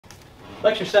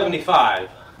Lecture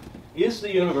 75. Is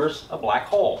the universe a black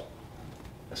hole?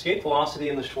 Escape velocity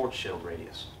in the Schwarzschild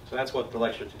radius. So that's what the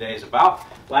lecture today is about.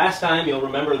 Last time, you'll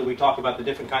remember that we talked about the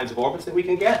different kinds of orbits that we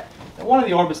can get. And one of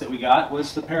the orbits that we got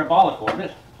was the parabolic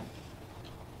orbit,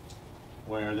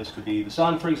 where this could be the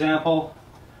sun, for example,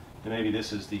 and maybe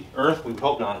this is the Earth. We would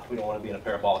hope not. We don't want to be in a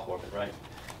parabolic orbit, right?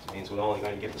 It means we're only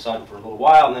going to get the sun for a little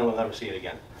while, and then we'll never see it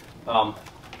again. But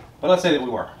let's say that we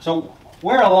were. So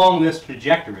where along this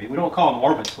trajectory, we don't call them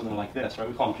orbits when they're like this, right?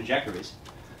 We call them trajectories,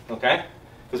 okay?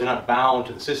 Because they're not bound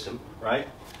to the system, right?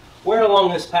 Where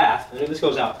along this path, and this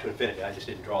goes out to infinity, I just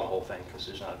didn't draw the whole thing because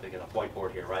there's not a big enough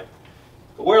whiteboard here, right?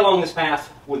 But where along this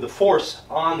path would the force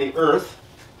on the Earth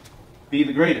be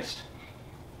the greatest?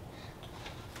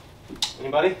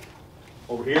 Anybody?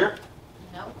 Over here?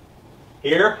 No.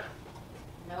 Here?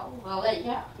 No. Well,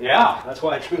 yeah. Yeah, that's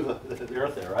why I drew the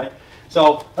Earth there, right?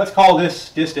 So let's call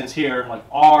this distance here like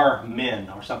r min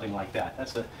or something like that.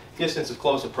 That's the distance of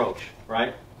close approach,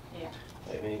 right? Yeah.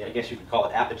 I mean, I guess you could call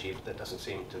it apogee, but that doesn't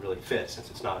seem to really fit since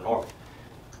it's not an orbit.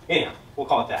 Anyhow, we'll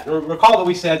call it that. And recall that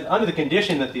we said under the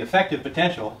condition that the effective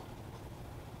potential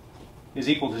is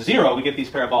equal to 0, we get these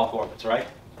parabolic orbits, right?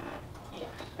 Yeah.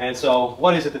 And so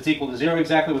what is it that's equal to 0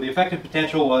 exactly? Well, the effective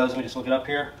potential was, let me just look it up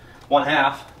here,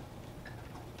 1/2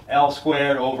 L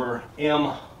squared over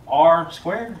mr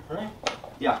squared, right?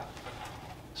 Yeah.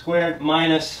 Squared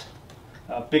minus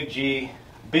big G,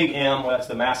 big M, well, that's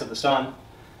the mass of the sun,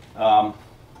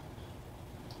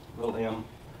 little m,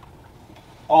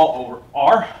 all over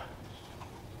r.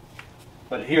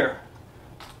 But here,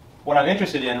 what I'm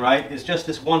interested in, right, is just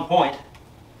this one point,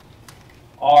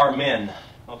 r min,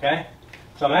 okay?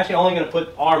 So I'm actually only going to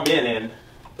put r min in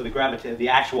for the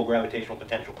actual gravitational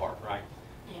potential part, right?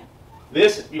 Yeah.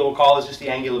 This, you'll call, is just the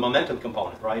angular momentum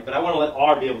component, right? But I want to let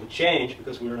r be able to change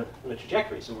because we're in a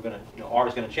trajectory, so we're going to, r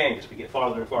is going to change as we get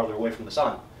farther and farther away from the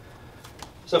sun.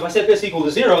 So if I set this equal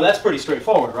to 0, that's pretty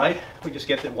straightforward, right? We just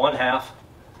get that 1/2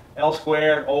 L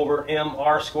squared over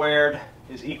mr squared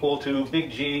is equal to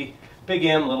big G, big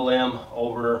M, little m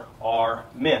over r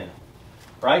min,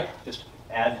 right? Just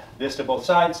add this to both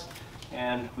sides,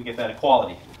 and we get that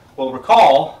equality. Well,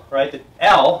 recall, right, that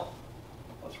L,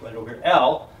 let's write over here,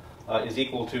 L is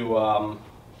equal to,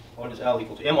 what is L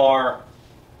equal to? Mr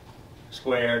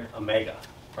squared omega,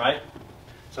 right?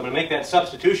 So I'm going to make that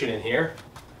substitution in here,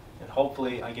 and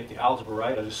hopefully I get the algebra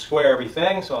right. I'll just square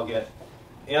everything, so I'll get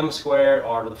m squared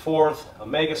r to the 4th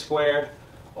omega squared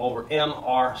over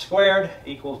mr squared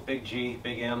equals big G,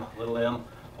 big M, little m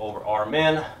over r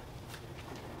min.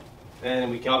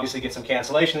 Then we can obviously get some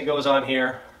cancellation that goes on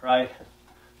here, right?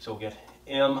 So we'll get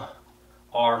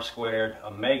mr squared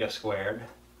omega squared.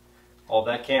 All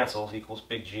that cancels equals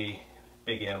big G,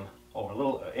 big M over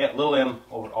little m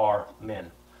over r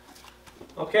min.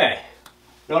 Okay.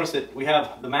 Notice that we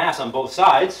have the mass on both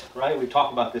sides, right? We've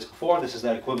talked about this before. This is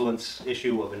that equivalence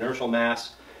issue of inertial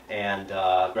mass and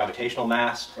gravitational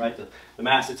mass, right? The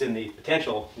mass that's in the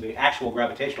potential, the actual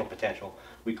gravitational potential,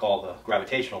 we call the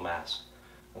gravitational mass.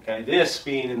 Okay, this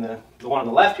being in the one on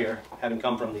the left here, having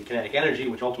come from the kinetic energy,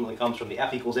 which ultimately comes from the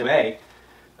F equals ma,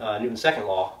 Newton's second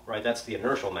law, right? That's the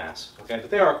inertial mass. Okay, but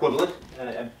they are equivalent.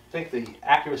 I think the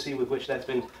accuracy with which that's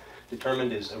been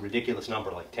determined is a ridiculous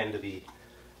number, like 10 to the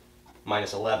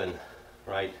minus 11,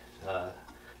 right?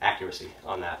 Accuracy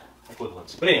on that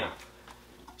equivalence. But anyhow,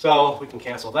 so we can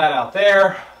cancel that out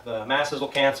there. The masses will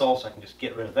cancel, so I can just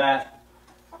get rid of that.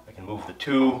 I can move the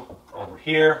 2 over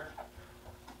here.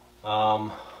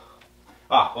 Well,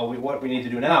 what we need to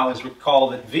do now is recall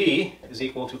that V is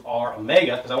equal to r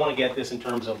omega, because I want to get this in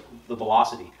terms of the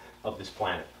velocity of this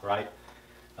planet, right?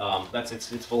 That's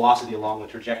its velocity along the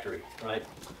trajectory, right?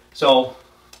 So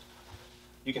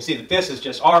you can see that this is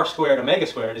just r squared omega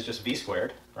squared is just v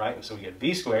squared, right? And so we get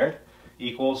v squared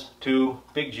equals 2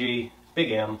 big G,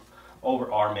 big M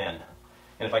over r min.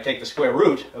 And if I take the square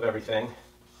root of everything,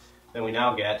 then we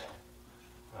now get,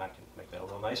 I can make that a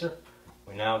little nicer,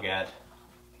 we now get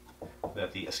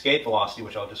that the escape velocity,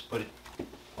 which I'll just put it,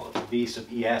 call it v sub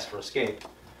es for escape,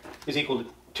 is equal to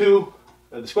 2,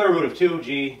 the square root of 2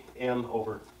 G M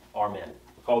over r min.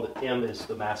 Recall that M is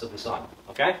the mass of the sun,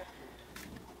 okay?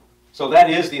 So that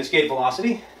is the escape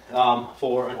velocity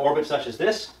for an orbit such as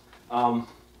this. But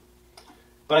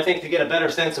I think to get a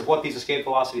better sense of what these escape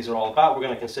velocities are all about, we're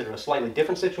going to consider a slightly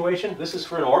different situation. This is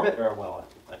for an orbit, or well,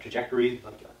 a trajectory,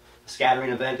 like a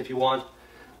scattering event if you want.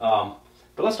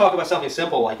 But let's talk about something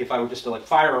simple, like if I were just to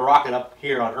fire a rocket up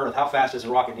here on Earth, how fast does a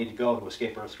rocket need to go to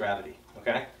escape Earth's gravity?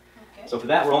 Okay? So for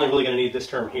that, we're only really going to need this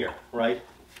term here, right?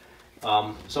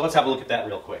 So let's have a look at that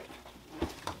real quick.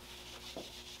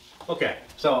 Okay,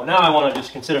 so now I want to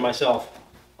just consider myself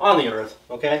on the Earth,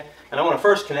 okay? And I want to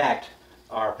first connect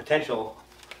our potential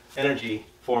energy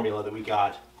formula that we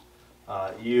got,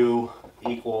 U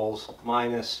equals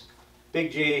minus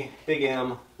big G, big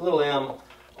M, little m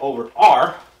over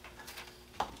R,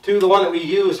 to the one that we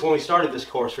used when we started this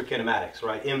course for kinematics,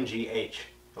 right? MGH,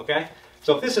 okay?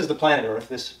 So if this is the planet Earth,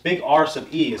 this big R sub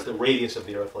E is the radius of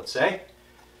the Earth, let's say.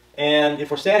 And if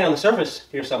we're standing on the surface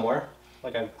here somewhere,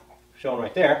 like I've shown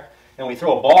right there, and we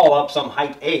throw a ball up some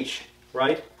height h,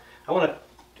 right? I want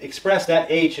to express that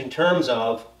h in terms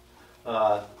of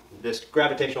this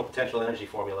gravitational potential energy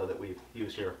formula that we've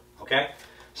used here, okay?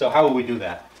 So how would we do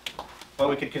that? Well,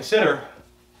 we could consider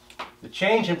the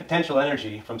change in potential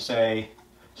energy from, say,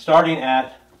 starting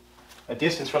at a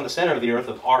distance from the center of the Earth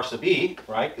of R sub E,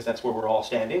 right, because that's where we're all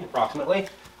standing, approximately,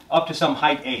 up to some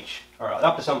height h, or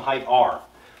up to some height r,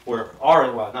 where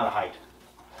r, well, not a height.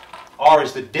 R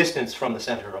is the distance from the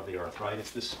center of the Earth, right?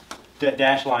 It's this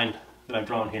dashed line that I've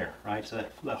drawn here, right? So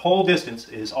that whole distance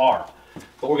is r.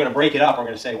 But we're going to break it up. We're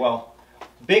going to say, well,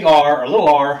 big R, or little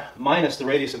r, minus the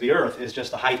radius of the Earth is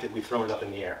just the height that we've thrown it up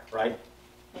in the air, right?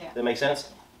 Yeah. Does that make sense?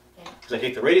 Yeah. Because I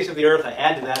take the radius of the Earth, I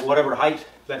add to that whatever height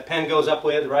that pen goes up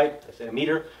with, right? I say a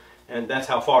meter, and that's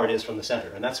how far it is from the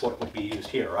center. And that's what would be used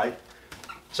here, right?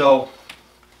 So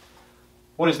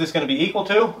what is this going to be equal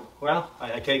to? Well,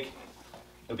 I take,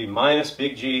 it'll be minus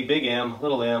big G, big M,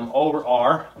 little m over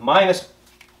R. A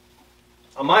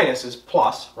minus is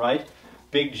plus, right?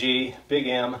 Big G, big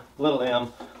M, little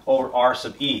m over R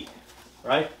sub E,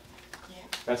 right? Yeah.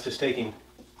 That's just taking,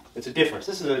 it's a difference.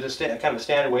 This is just kind of a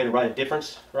standard way to write a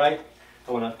difference, right?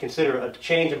 I want to consider a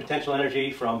change in potential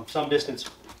energy from some distance,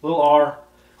 little r,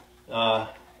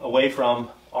 away from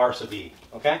R sub E,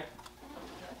 okay?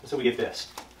 So we get this.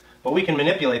 But we can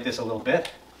manipulate this a little bit.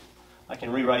 I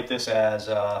can rewrite this as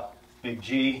big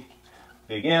G,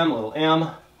 big M, little m,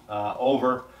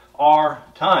 over R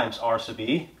times R sub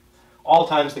E, all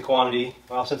times the quantity.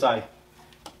 Well, since I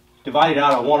divided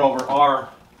out a 1 over R,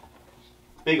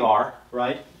 big R,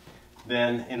 right,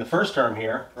 then in the first term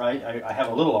here, right, I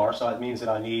have a little r, so that means that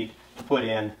I need to put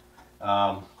in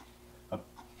a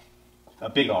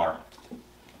big R.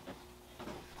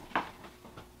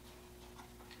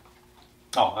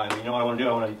 Oh, you know what I want to do?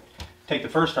 I want to take the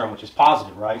first term, which is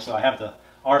positive, right? So I have the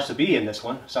R sub E in this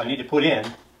one, so I need to put in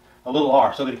a little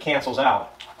r so that it cancels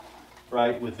out,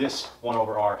 right, with this 1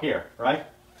 over R here, right?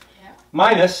 Yeah.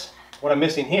 Minus, what I'm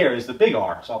missing here is the big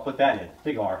R, so I'll put that in,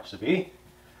 big R sub E.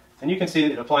 And you can see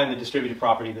that applying the distributive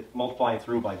property, that multiplying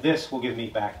through by this will give me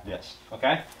back this,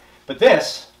 okay? But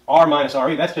this, R minus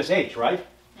RE, that's just H, right?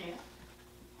 Yeah.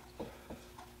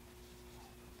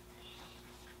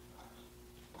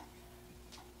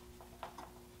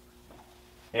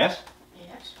 Yes?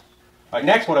 Yes. All right,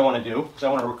 next what I want to do is I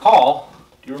want to recall,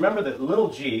 do you remember that little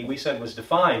g we said was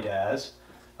defined as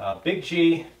big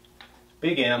G,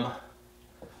 big M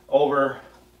over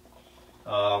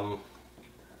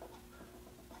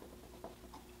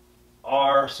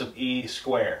R sub E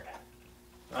squared,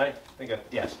 right?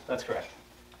 Yes, that's correct.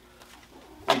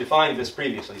 We defined this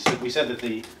previously. So we said that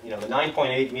the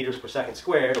 9.8 meters per second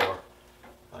squared, or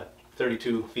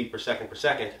 32 feet per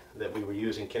second that we were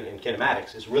using in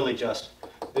kinematics is really just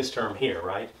this term here,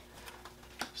 right?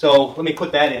 So let me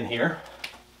put that in here.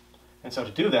 And so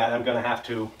to do that, I'm going to have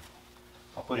to,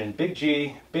 I'll put in big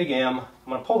G, big M. I'm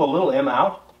going to pull the little m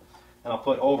out, and I'll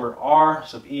put over R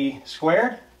sub E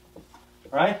squared,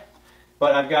 right?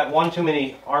 But I've got one too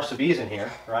many R sub E's in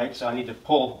here, right? So I need to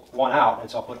pull one out, and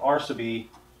so I'll put R sub E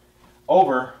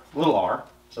over little r,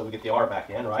 so we get the R back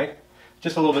in, right?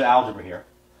 Just a little bit of algebra here.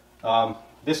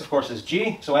 This, of course, is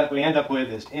G, so what we end up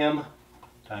with is M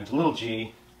times little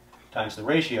g times the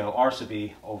ratio R sub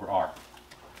E over R.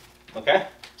 Okay?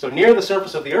 So near the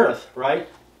surface of the Earth, right,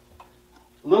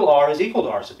 little r is equal to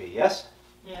R sub E, yes?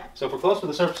 Yeah. So if we're close to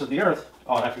the surface of the Earth,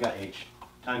 oh, and I forgot H,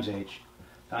 times H,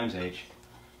 times H.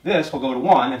 This will go to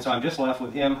 1, and so I'm just left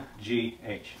with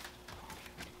MGH.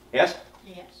 Yes?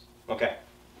 Yes. Okay.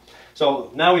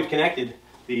 So now we've connected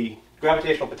the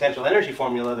gravitational potential energy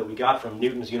formula that we got from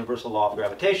Newton's universal law of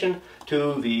gravitation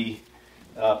to the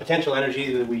potential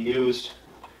energy that we used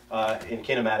in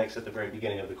kinematics at the very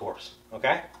beginning of the course.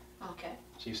 Okay? Okay.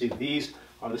 So you see these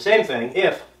are the same thing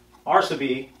if R sub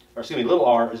E, or excuse me, little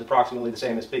r is approximately the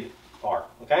same as big R.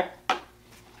 Okay?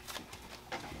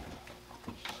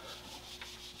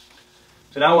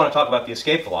 So now I want to talk about the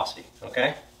escape velocity.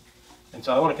 Okay? And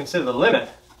so I want to consider the limit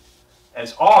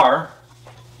as r,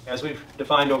 as we've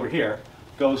defined over here,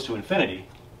 goes to infinity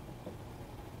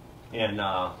in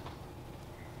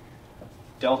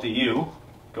delta U,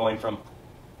 going from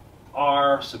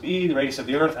R sub E, the radius of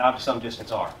the Earth, out to some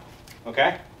distance r.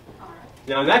 Okay? All right.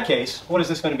 Now in that case, what is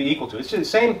this going to be equal to? It's the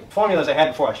same formula as I had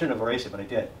before. I shouldn't have erased it, but I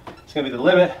did. It's going to be the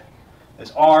limit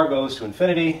as r goes to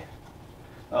infinity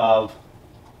of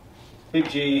big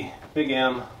G, big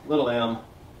M, little m,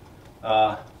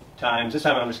 times, this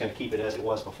time I'm just going to keep it as it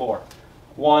was before,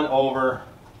 1 over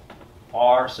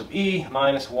r sub e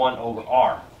minus 1 over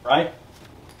r, right?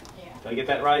 Yeah. Did I get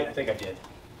that right? I think I did.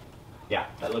 Yeah,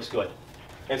 that looks good.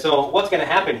 And so what's going to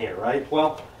happen here, right?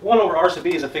 Well, 1 over r sub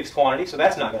e is a fixed quantity, so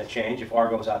that's not going to change if r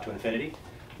goes out to infinity.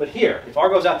 But here, if r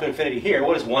goes out to infinity here,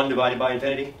 what is 1 divided by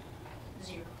infinity?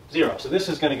 0. 0. So this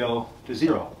is going to go to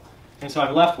 0. And so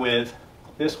I'm left with,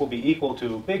 this will be equal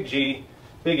to big G,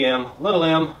 big M, little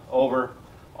m over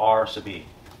r sub e,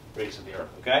 radius of the Earth,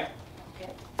 okay?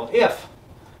 Okay. Well, if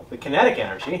the kinetic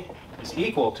energy is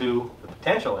equal to the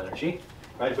potential energy,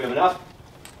 right? If we have enough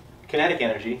kinetic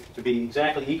energy to be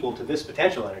exactly equal to this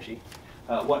potential energy,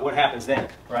 what happens then,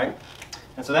 right?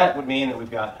 And so that would mean that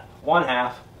we've got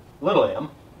 1/2 little m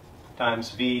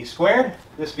times v squared.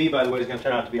 This v, by the way, is going to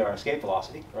turn out to be our escape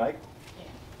velocity, right?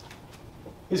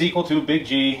 Yeah. Is equal to big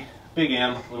G, big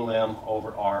M, little m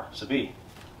over r sub e.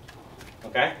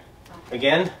 Okay?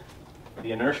 Again,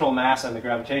 the inertial mass and the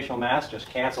gravitational mass just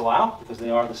cancel out because they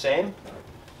are the same.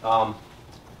 I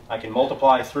can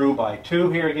multiply through by 2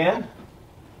 here again.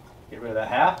 Get rid of that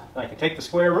half. I can take the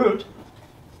square root.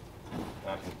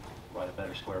 I can write a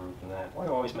better square root than that. Why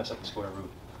do I always mess up the square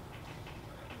root?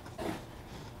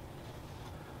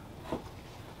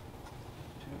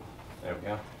 There we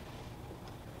go.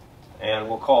 And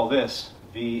we'll call this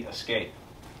V escape.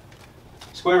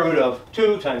 Square root of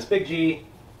 2 times big G,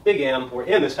 big M, where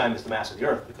M this time is the mass of the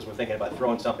Earth, because we're thinking about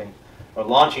throwing something or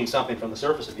launching something from the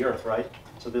surface of the Earth, right?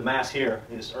 So the mass here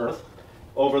is Earth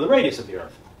over the radius of the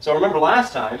Earth. So remember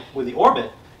last time with the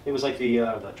orbit, it was like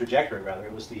the trajectory rather,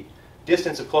 it was the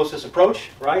distance of closest approach,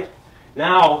 right?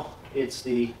 Now it's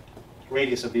the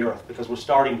radius of the Earth because we're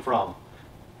starting from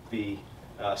the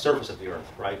surface of the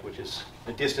Earth, right? Which is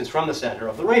the distance from the center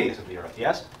of the radius of the Earth,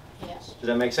 yes? Yes. Does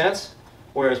that make sense?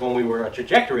 Whereas when we were a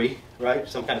trajectory, right,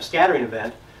 some kind of scattering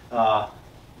event,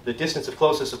 the distance of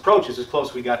closest approach is as close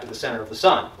as we got to the center of the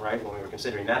sun, right, when we were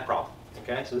considering that problem.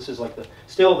 Okay, so this is like the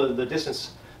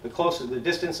distance, the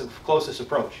distance of closest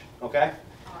approach. Okay,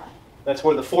 All right. that's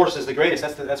where the force is the greatest.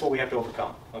 That's what we have to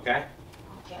overcome. Okay.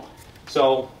 Okay.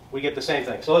 So we get the same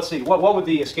thing. So let's see, what would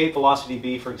the escape velocity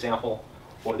be, for example,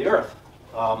 for the Earth?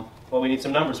 Well, we need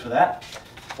some numbers for that.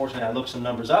 Fortunately, I looked some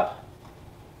numbers up.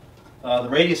 The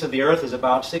radius of the Earth is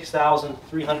about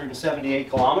 6,378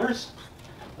 kilometers.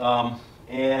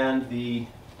 And the,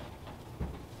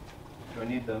 do I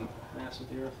need the mass of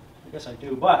the Earth? I guess I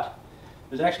do, but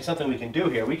there's actually something we can do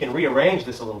here. We can rearrange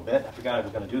this a little bit. I forgot I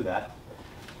was going to do that.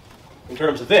 In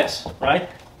terms of this, right?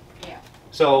 Yeah.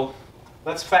 So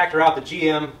let's factor out the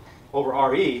GM over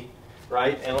RE,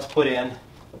 right? And let's put in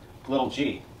little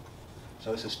g.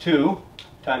 So this is 2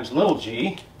 times little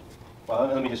g. Well,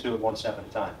 let me just do it one step at a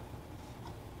time.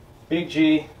 Big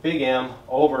G, big M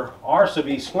over r sub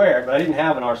e squared, but I didn't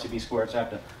have an r sub e squared, so I have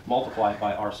to multiply it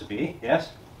by r sub e,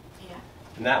 yes? Yeah.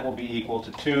 And that will be equal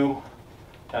to 2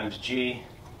 times g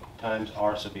times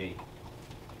r sub e.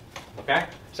 Okay?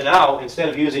 So now, instead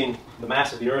of using the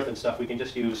mass of the Earth and stuff, we can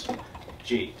just use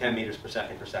g, 10 meters per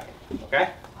second per second. Okay?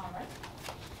 All right.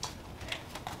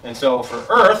 And so for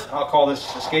Earth, I'll call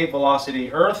this escape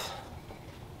velocity Earth.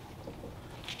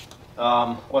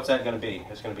 What's that going to be?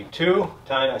 It's going to be 2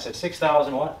 times, I said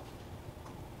 6,000 what?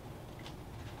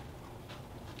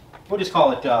 We'll just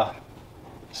call it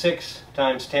 6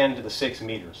 times 10 to the 6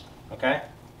 meters, okay?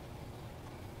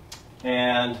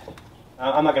 And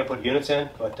I'm not going to put units in,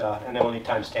 but and then we'll need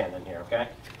times 10 in here, okay?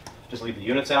 Just leave the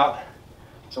units out.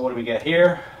 So what do we get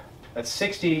here? That's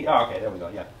 60, oh, okay, there we go,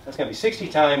 yeah. That's going to be 60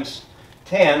 times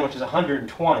 10, which is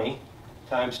 120.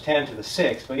 Times 10 to the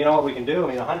 6th. But you know what we can do? I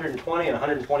mean, 120 and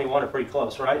 121 are pretty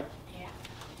close, right? Yeah.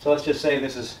 So let's just say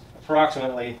this is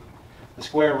approximately the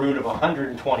square root of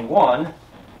 121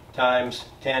 times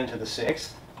 10 to the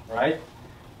 6th, right?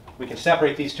 We can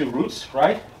separate these two roots,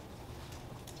 right?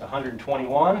 It's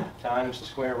 121 times the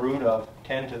square root of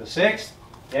 10 to the 6th,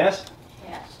 yes?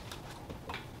 Yes.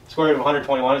 The square root of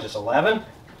 121 is just 11.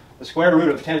 The square root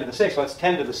of 10 to the 6th, well, that's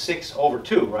 10 to the 6 over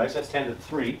 2, right? So that's 10 to the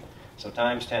 3. So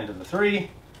times 10 to the 3,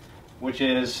 which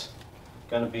is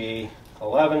going to be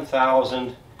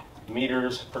 11,000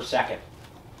 meters per second.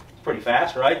 It's pretty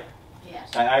fast, right? Yes.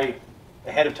 I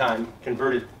ahead of time,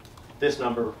 converted this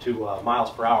number to miles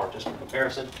per hour, just for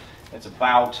comparison. It's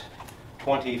about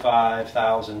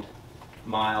 25,000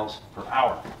 miles per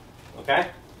hour.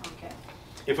 Okay? Okay.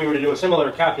 If we were to do a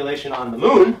similar calculation on the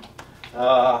moon,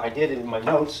 I did it in my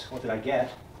notes. What did I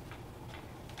get?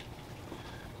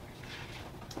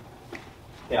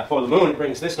 Yeah, for the moon, it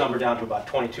brings this number down to about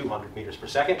 2,200 meters per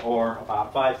second, or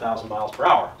about 5,000 miles per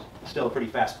hour. Still a pretty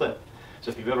fast clip.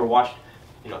 So if you've ever watched,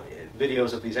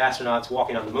 videos of these astronauts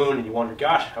walking on the moon, and you wonder,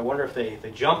 gosh, I wonder if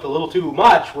they jumped a little too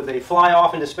much, would they fly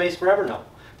off into space forever? No,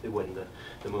 they wouldn't.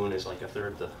 The moon is like a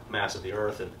third the mass of the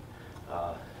Earth, and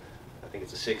I think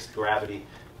it's a sixth gravity.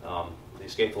 The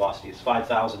escape velocity is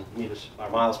 5,000 meters or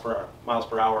miles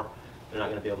per hour. They're not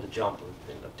going to be able to jump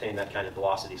and obtain that kind of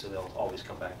velocity, so they'll always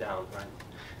come back down, right?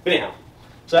 But anyhow,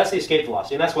 so that's the escape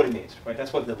velocity, and that's what it means, right?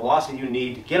 That's what the velocity you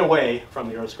need to get away from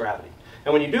the Earth's gravity.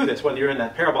 And when you do this, whether you're in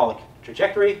that parabolic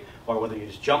trajectory or whether you're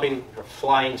just jumping or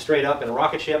flying straight up in a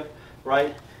rocket ship,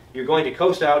 right? You're going to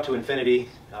coast out to infinity.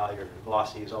 Your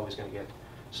velocity is always going to get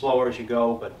slower as you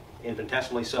go, but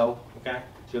infinitesimally so, okay?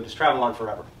 So you'll just travel on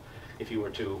forever. If you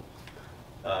were to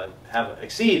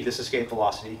exceed this escape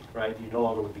velocity, right, you no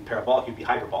longer would be parabolic, you'd be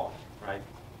hyperbolic, right?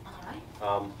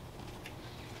 All right.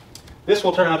 This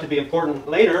will turn out to be important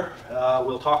later.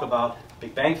 We'll talk about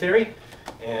Big Bang Theory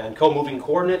and co-moving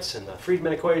coordinates and the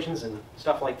Friedmann equations and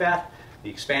stuff like that, the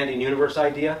expanding universe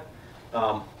idea.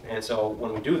 And so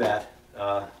when we do that,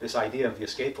 this idea of the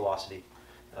escape velocity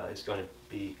is going to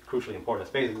be crucially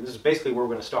important. This is basically where we're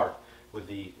going to start, with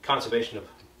the conservation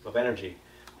of energy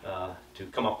to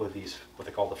come up with these, what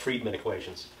they call the Friedmann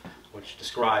equations, which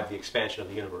describe the expansion of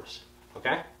the universe.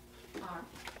 Okay? All right.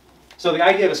 So the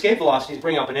idea of escape velocities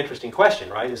bring up an interesting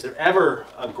question, right? Is there ever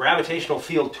a gravitational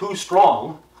field too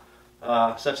strong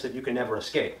such that you can never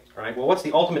escape? All right? Well, what's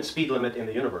the ultimate speed limit in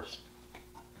the universe?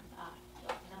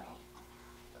 No.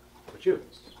 What's you?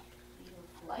 Speed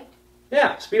of light.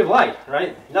 Yeah, speed of light,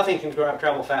 right? Nothing can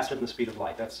travel faster than the speed of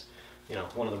light. That's,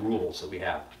 one of the rules that we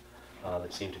have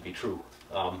that seem to be true.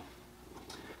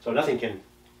 So nothing can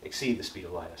exceed the speed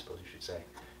of light, I suppose you should say.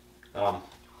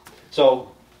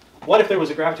 So what if there was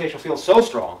a gravitational field so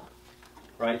strong,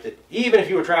 right, that even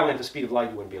if you were traveling at the speed of light,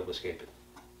 you wouldn't be able to escape it?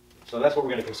 So that's what we're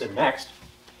going to consider next.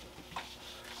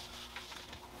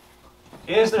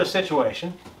 Is there a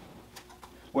situation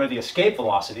where the escape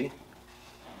velocity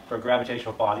for a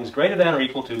gravitational body is greater than or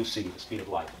equal to c, the speed of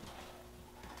light?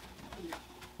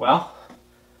 Well,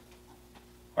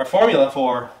 our formula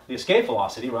for the escape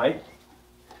velocity, right,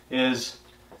 is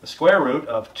the square root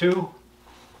of 2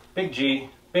 big G,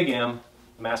 big M,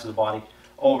 the mass of the body,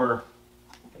 over,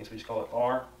 I guess we just call it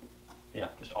R. Yeah,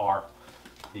 just R,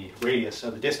 the radius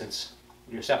of the distance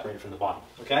you're separated from the body.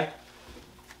 Okay?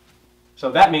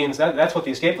 So that means that's what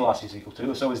the escape velocity is equal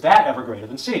to. So is that ever greater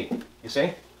than c? You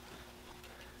see?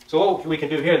 So what we can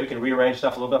do here is we can rearrange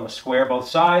stuff a little bit. I'm going to square both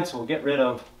sides. So we'll get rid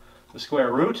of the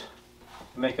square root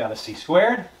and make that a c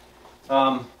squared.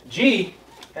 G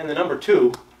and the number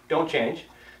 2 don't change.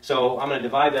 So I'm going to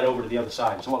divide that over to the other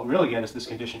side. So what we really get is this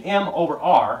condition, m over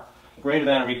r greater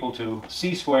than or equal to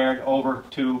c squared over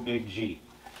 2 big G.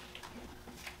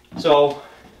 So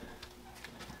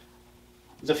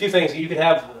there's a few things. You could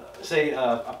have, say,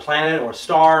 a planet or a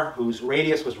star whose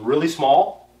radius was really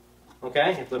small.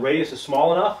 Okay? If the radius is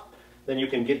small enough, then you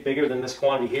can get bigger than this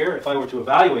quantity here. If I were to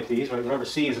evaluate these, right, remember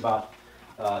c is about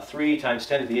 3 times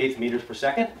 10 to the 8th meters per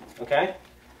second. Okay?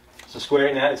 So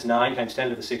squaring that, it's 9 times 10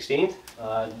 to the 16th.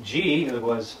 G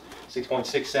was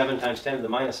 6.67 times 10 to the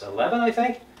minus 11, I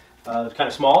think. It's kind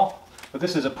of small. But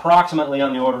this is approximately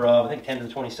on the order of, I think, 10 to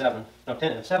the 27.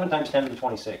 No, 7 times 10 to the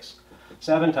 26.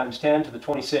 7 times 10 to the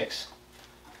 26.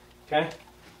 Okay?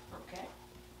 Okay.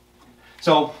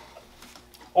 So,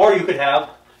 or you could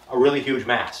have a really huge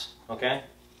mass. Okay?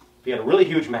 If you had a really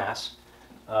huge mass,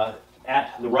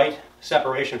 at the right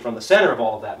separation from the center of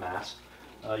all of that mass,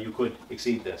 you could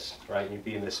exceed this, right? And you'd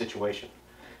be in this situation.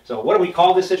 So what do we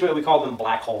call this situation? We call them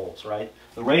black holes, right?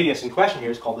 The radius in question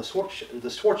here is called the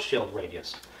Schwarzschild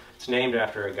radius. It's named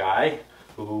after a guy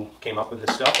who came up with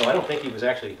this stuff, though I don't think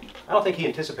he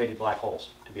anticipated black holes,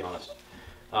 to be honest.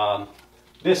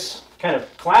 This kind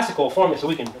of classical formula, so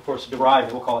we can, of course, derive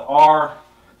it. We'll call it R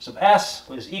sub S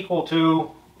is equal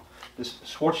to this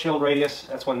Schwarzschild radius.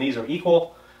 That's when these are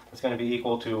equal. It's going to be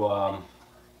equal to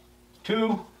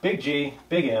 2 big G,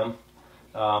 big M,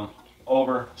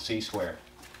 over c squared.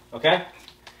 Okay?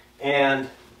 And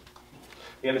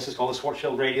again, this is called the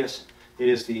Schwarzschild radius. It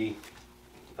is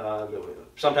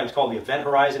sometimes called the event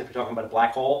horizon if you're talking about a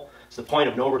black hole. It's the point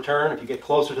of no return. If you get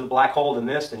closer to the black hole than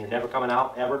this, then you're never coming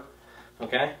out, ever.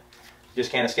 Okay? You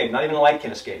just can't escape. Not even light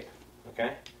can escape.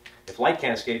 Okay? If light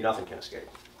can't escape, nothing can escape.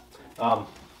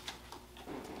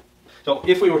 So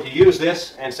if we were to use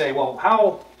this and say, well,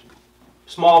 how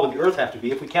small would the Earth have to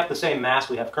be if we kept the same mass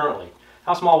we have currently?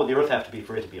 How small would the Earth have to be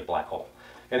for it to be a black hole?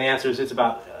 And the answer is it's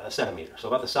about a centimeter, so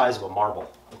about the size of a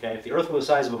marble. Okay? If the Earth was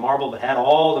the size of a marble but had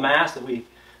all the mass that we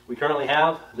currently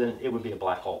have, then it would be a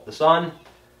black hole. The Sun,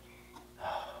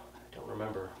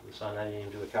 remember the sun. I didn't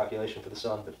even do a calculation for the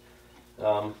sun, but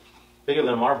bigger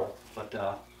than a marble. But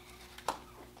can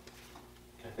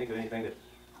I think of anything that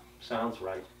sounds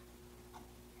right?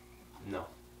 No,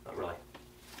 not really.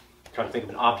 I'm trying to think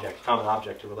of an object, common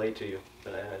object to relate to you,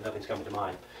 but nothing's coming to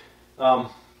mind.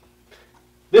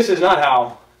 This is not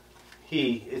how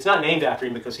it's not named after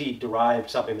him because he derived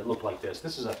something that looked like this.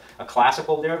 This is a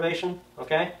classical derivation,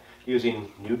 okay,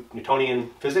 using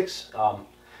Newtonian physics.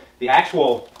 The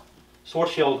actual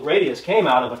Schwarzschild radius came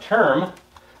out of a term.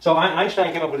 So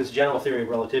Einstein came up with this general theory of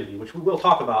relativity, which we will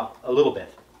talk about a little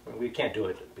bit. We can't do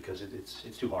it because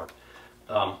it's too hard.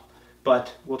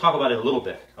 But we'll talk about it a little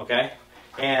bit, okay?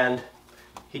 And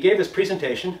he gave this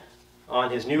presentation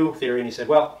on his new theory, and he said,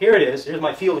 well, here it is. Here's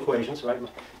my field equations, right?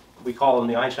 We call them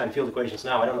the Einstein field equations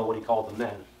now. I don't know what he called them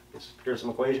then. Here's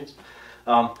some equations.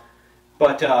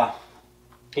 But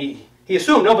he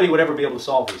assumed nobody would ever be able to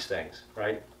solve these things,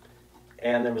 right?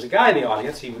 And there was a guy in the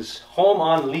audience. He was home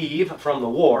on leave from the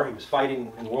war. He was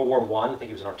fighting in World War I. I think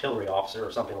he was an artillery officer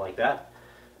or something like that.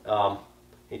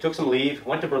 He took some leave,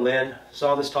 went to Berlin,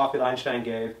 saw this talk that Einstein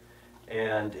gave,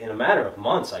 and in a matter of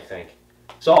months, I think,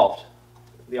 solved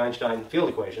the Einstein field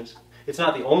equations. It's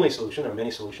not the only solution. There are many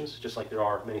solutions, just like there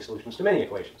are many solutions to many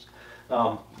equations.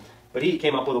 But he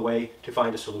came up with a way to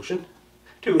find a solution.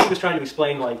 He was trying to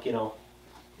explain, like, the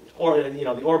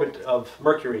orbit of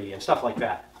Mercury and stuff like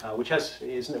that, which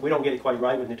we don't get it quite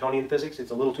right with Newtonian physics.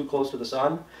 It's a little too close to the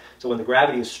sun. So when the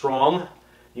gravity is strong,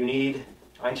 you need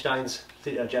Einstein's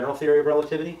general theory of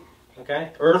relativity.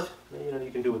 Okay, Earth,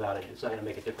 you can do without it. It's not going to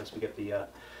make a difference. We get the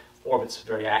orbits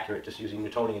very accurate just using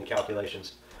Newtonian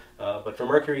calculations. But for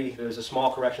Mercury, there's a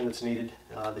small correction that's needed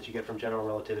that you get from general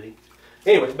relativity.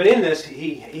 Anyway, but in this,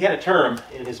 he had a term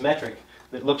in his metric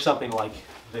that looked something like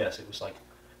this. It was like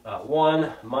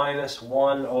 1 minus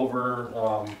 1 over,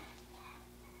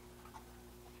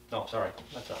 no, sorry,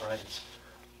 that's not right. It's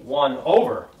 1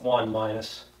 over 1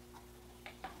 minus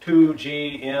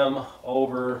 2gm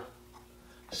over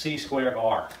c squared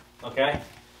r, okay?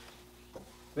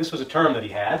 This was a term that he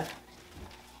had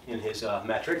in his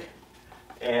metric,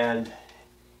 and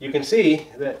you can see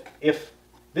that if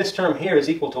this term here is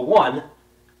equal to 1,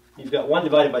 you've got 1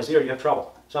 divided by 0, you have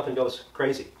trouble. Something goes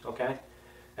crazy, okay?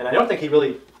 And I don't think he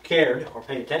really cared or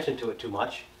paid attention to it too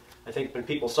much. I think when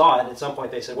people saw it, at some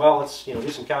point they said, well, let's do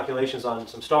some calculations on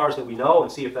some stars that we know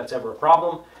and see if that's ever a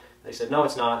problem. They said, no,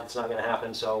 it's not going to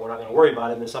happen, so we're not going to worry about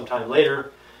it. And then sometime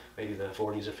later, maybe the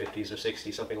 40s or 50s or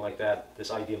 60s, something like that, this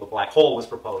idea of a black hole was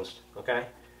proposed, okay?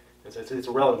 It's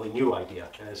a relatively new idea.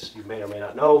 As you may or may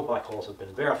not know, black holes have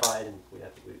been verified, and we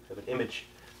have an image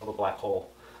of a black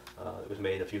hole that was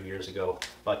made a few years ago.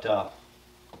 But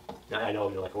I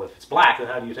know you're like, well, if it's black, then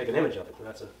how do you take an image of it? And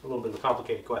that's a little bit of a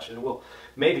complicated question. And we'll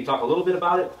maybe talk a little bit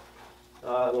about it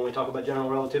when we talk about general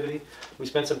relativity. We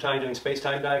spent some time doing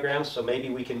space-time diagrams, so maybe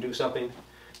we can do something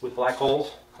with black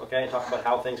holes, okay, and talk about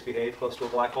how things behave close to a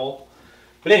black hole.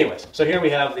 But anyways, so here we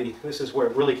have this is where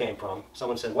it really came from.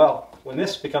 Someone said, well, when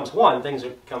this becomes 1, things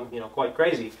become, quite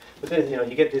crazy. But then,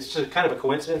 you get this kind of a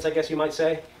coincidence, I guess you might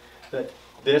say, that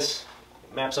this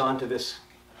maps onto this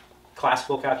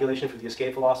classical calculation for the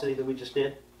escape velocity that we just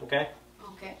did, okay?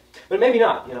 Okay. But maybe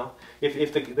not,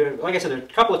 like I said, there are a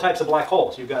couple of types of black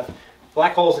holes. You've got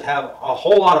black holes that have a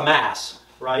whole lot of mass,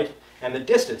 right? And the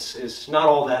distance is not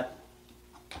all that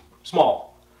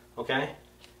small, okay?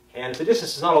 And if the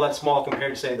distance is not all that small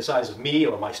compared to, say, the size of me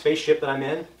or my spaceship that I'm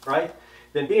in, right,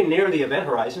 then being near the event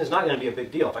horizon is not going to be a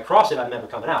big deal. If I cross it, I'm never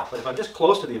coming out. But if I'm just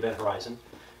close to the event horizon,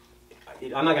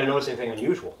 I'm not going to notice anything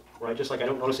unusual, right? Just like I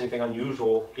don't notice anything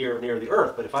unusual here near the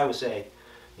Earth. But if I was, say,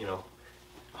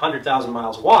 100,000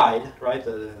 miles wide, right,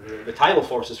 the tidal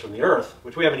forces from the Earth,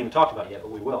 which we haven't even talked about yet,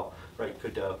 but we will, right,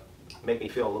 could make me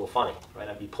feel a little funny, right?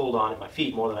 I'd be pulled on at my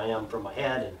feet more than I am from my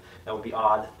head, and that would be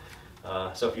odd.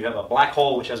 So if you have a black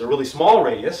hole which has a really small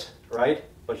radius, right,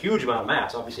 but huge amount of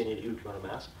mass, obviously you need a huge amount of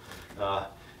mass,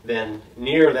 then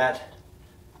near that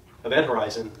event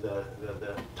horizon,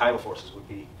 the tidal forces would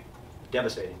be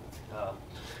devastating.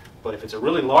 But if it's a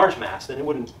really large mass, then you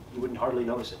wouldn't hardly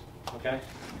notice it. Okay,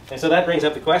 and so that brings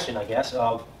up the question, I guess,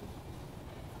 of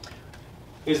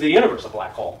is the universe a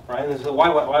black hole, right? And so why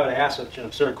would I ask such an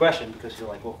absurd question? Because you're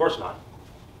like, well, of course not.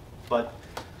 But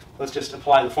let's just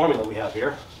apply the formula we have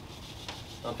here.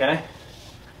 Okay,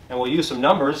 and we'll use some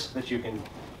numbers that you can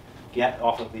get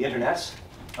off of the internets.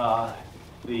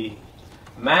 The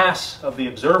mass of the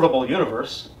observable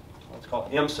universe, let's call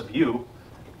it m sub u,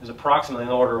 is approximately in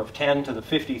the order of 10 to the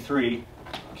 53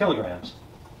 kilograms.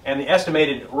 And the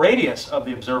estimated radius of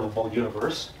the observable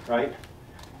universe, right,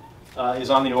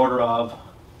 is on the order of,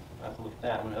 I have to look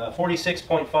at that,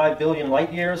 46.5 billion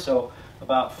light years. So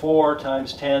about 4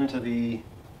 times 10 to the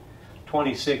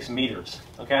 26 meters,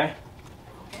 okay?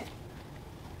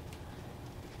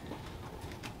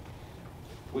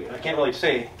 I can't really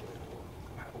say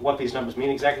what these numbers mean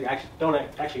exactly. I don't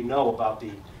actually know about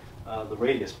the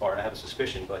radius part. I have a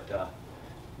suspicion, but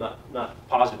not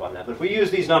positive on that. But if we use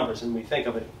these numbers and we think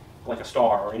of it like a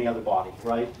star or any other body,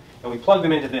 right? And we plug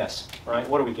them into this, right?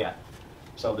 What do we get?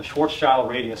 So the Schwarzschild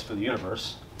radius for the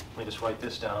universe, let me just write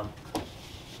this down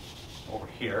over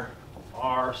here.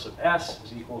 R sub s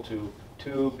is equal to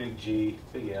 2 big G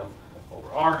big M over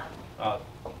R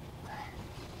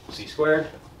c squared.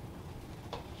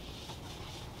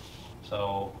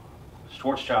 So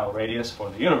Schwarzschild radius for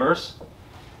the universe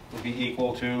would be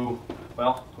equal to,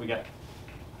 well, we got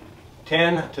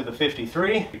 10 to the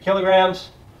 53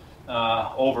 kilograms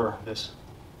over this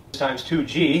times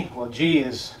 2g. Well, g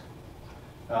is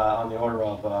on the order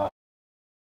of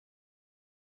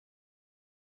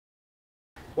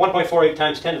 1.48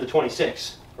 times 10 to the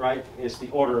 26, right, is the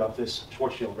order of this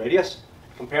Schwarzschild radius.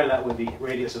 Compare that with the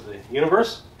radius of the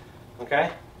universe,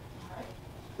 okay?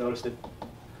 Notice that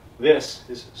this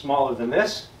is smaller than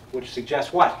this, which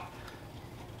suggests what?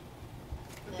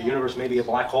 That the universe may be a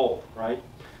black hole, right?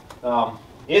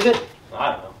 Is it?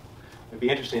 I don't know. It'd be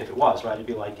interesting if it was, right? It'd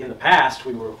be like in the past,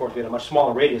 we had a much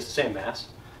smaller radius, the same mass.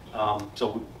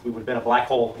 So we would have been a black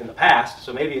hole in the past.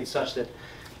 So maybe it's such that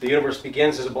the universe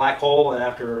begins as a black hole, and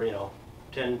after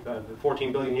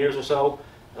 14 billion years or so,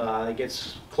 it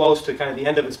gets close to kind of the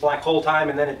end of its black hole time,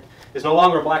 and then it is no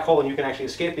longer a black hole, and you can actually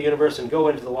escape the universe and go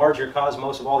into the larger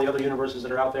cosmos of all the other universes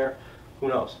that are out there. Who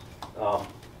knows?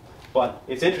 But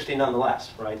it's interesting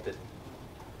nonetheless, right, that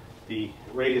the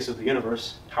radius of the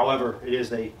universe, however it is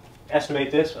they estimate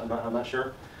this, I'm not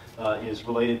sure, is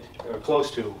related or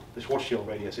close to the Schwarzschild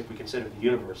radius if we consider the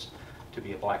universe to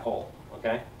be a black hole.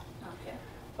 Okay?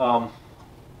 Okay.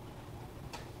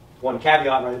 One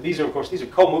caveat, right? These are, of course, these are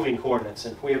co-moving coordinates,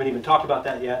 and we haven't even talked about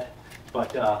that yet.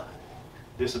 But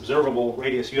this observable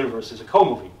radius universe is a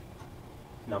co-moving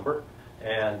number,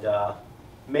 and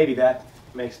maybe that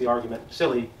makes the argument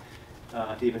silly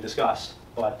to even discuss.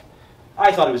 But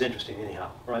I thought it was interesting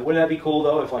anyhow, right? Wouldn't that be cool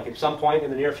though if, like, at some point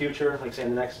in the near future, like say in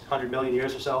the next 100 million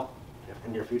years or so,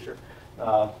 in the near future,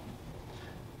 the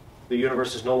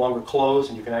universe is no longer closed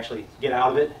and you can actually get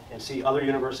out of it and see other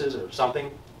universes or something?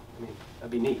 I mean,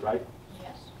 that'd be neat, right?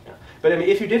 Yes. Yeah. But I mean,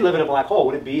 if you did live in a black hole,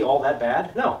 would it be all that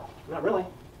bad? No, not really.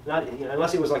 Not,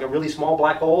 unless it was like a really small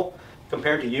black hole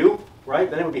compared to you,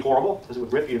 right? Then it would be horrible because it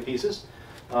would rip you to pieces.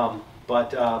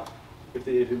 If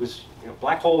it was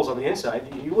black holes on the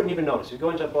inside, you wouldn't even notice. If you go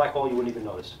into a black hole, you wouldn't even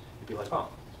notice. You'd be like, oh,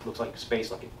 it looks like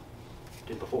space like it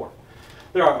did before.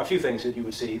 There are a few things that you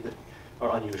would see that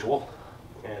are unusual,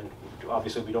 and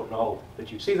obviously we don't know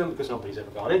that you see them because nobody's ever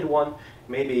gone into one.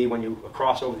 Maybe when you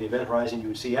cross over the event horizon, you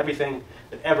would see everything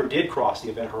that ever did cross the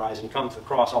event horizon come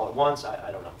across all at once.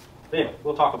 I don't know. But anyway,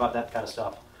 we'll talk about that kind of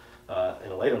stuff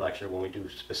in a later lecture when we do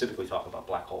specifically talk about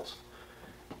black holes.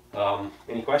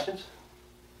 Any questions?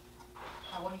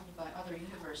 What do you mean by other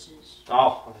universes?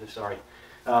 Oh, sorry.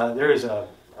 There is a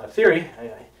theory.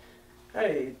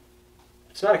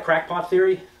 It's not a crackpot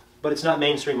theory, but it's not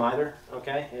mainstream either.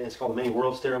 Okay, it's called the many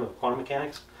worlds theorem of quantum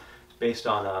mechanics. It's based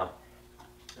on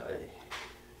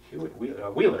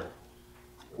Wheeler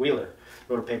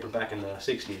wrote a paper back in the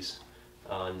 60s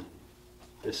on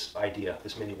this idea,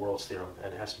 this many worlds theorem,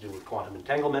 and it has to do with quantum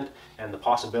entanglement and the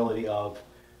possibility of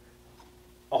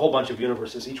a whole bunch of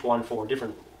universes, each one for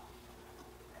different.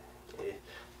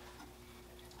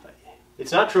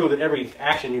 It's not true that every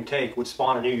action you take would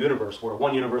spawn a new universe, where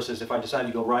one universe is if I decide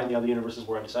to go right and the other universe is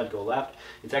where I decide to go left.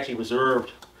 It's actually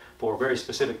reserved for very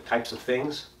specific types of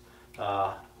things,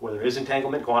 where there is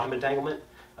entanglement, quantum entanglement.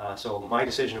 So my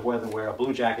decision of whether to wear a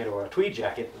blue jacket or a tweed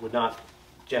jacket would not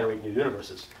generate new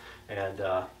universes.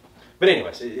 But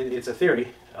anyways, it's a theory,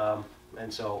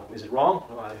 and so is it wrong?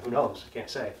 Who knows? I can't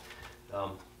say.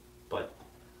 But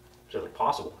certainly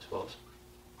possible, I suppose.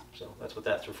 So that's what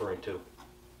that's referring to.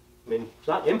 I mean, it's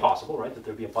not impossible, right, that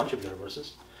there'd be a bunch of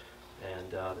universes,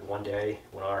 and that one day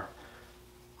when our,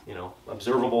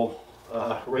 observable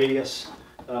radius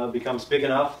becomes big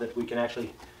enough that we can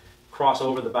actually cross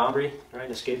over the boundary, right,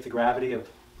 and escape the gravity of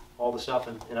all the stuff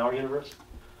in our universe.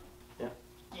 Yeah.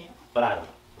 Yeah. But I don't know.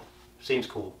 Seems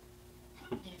cool.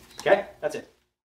 Yeah. Okay, that's it.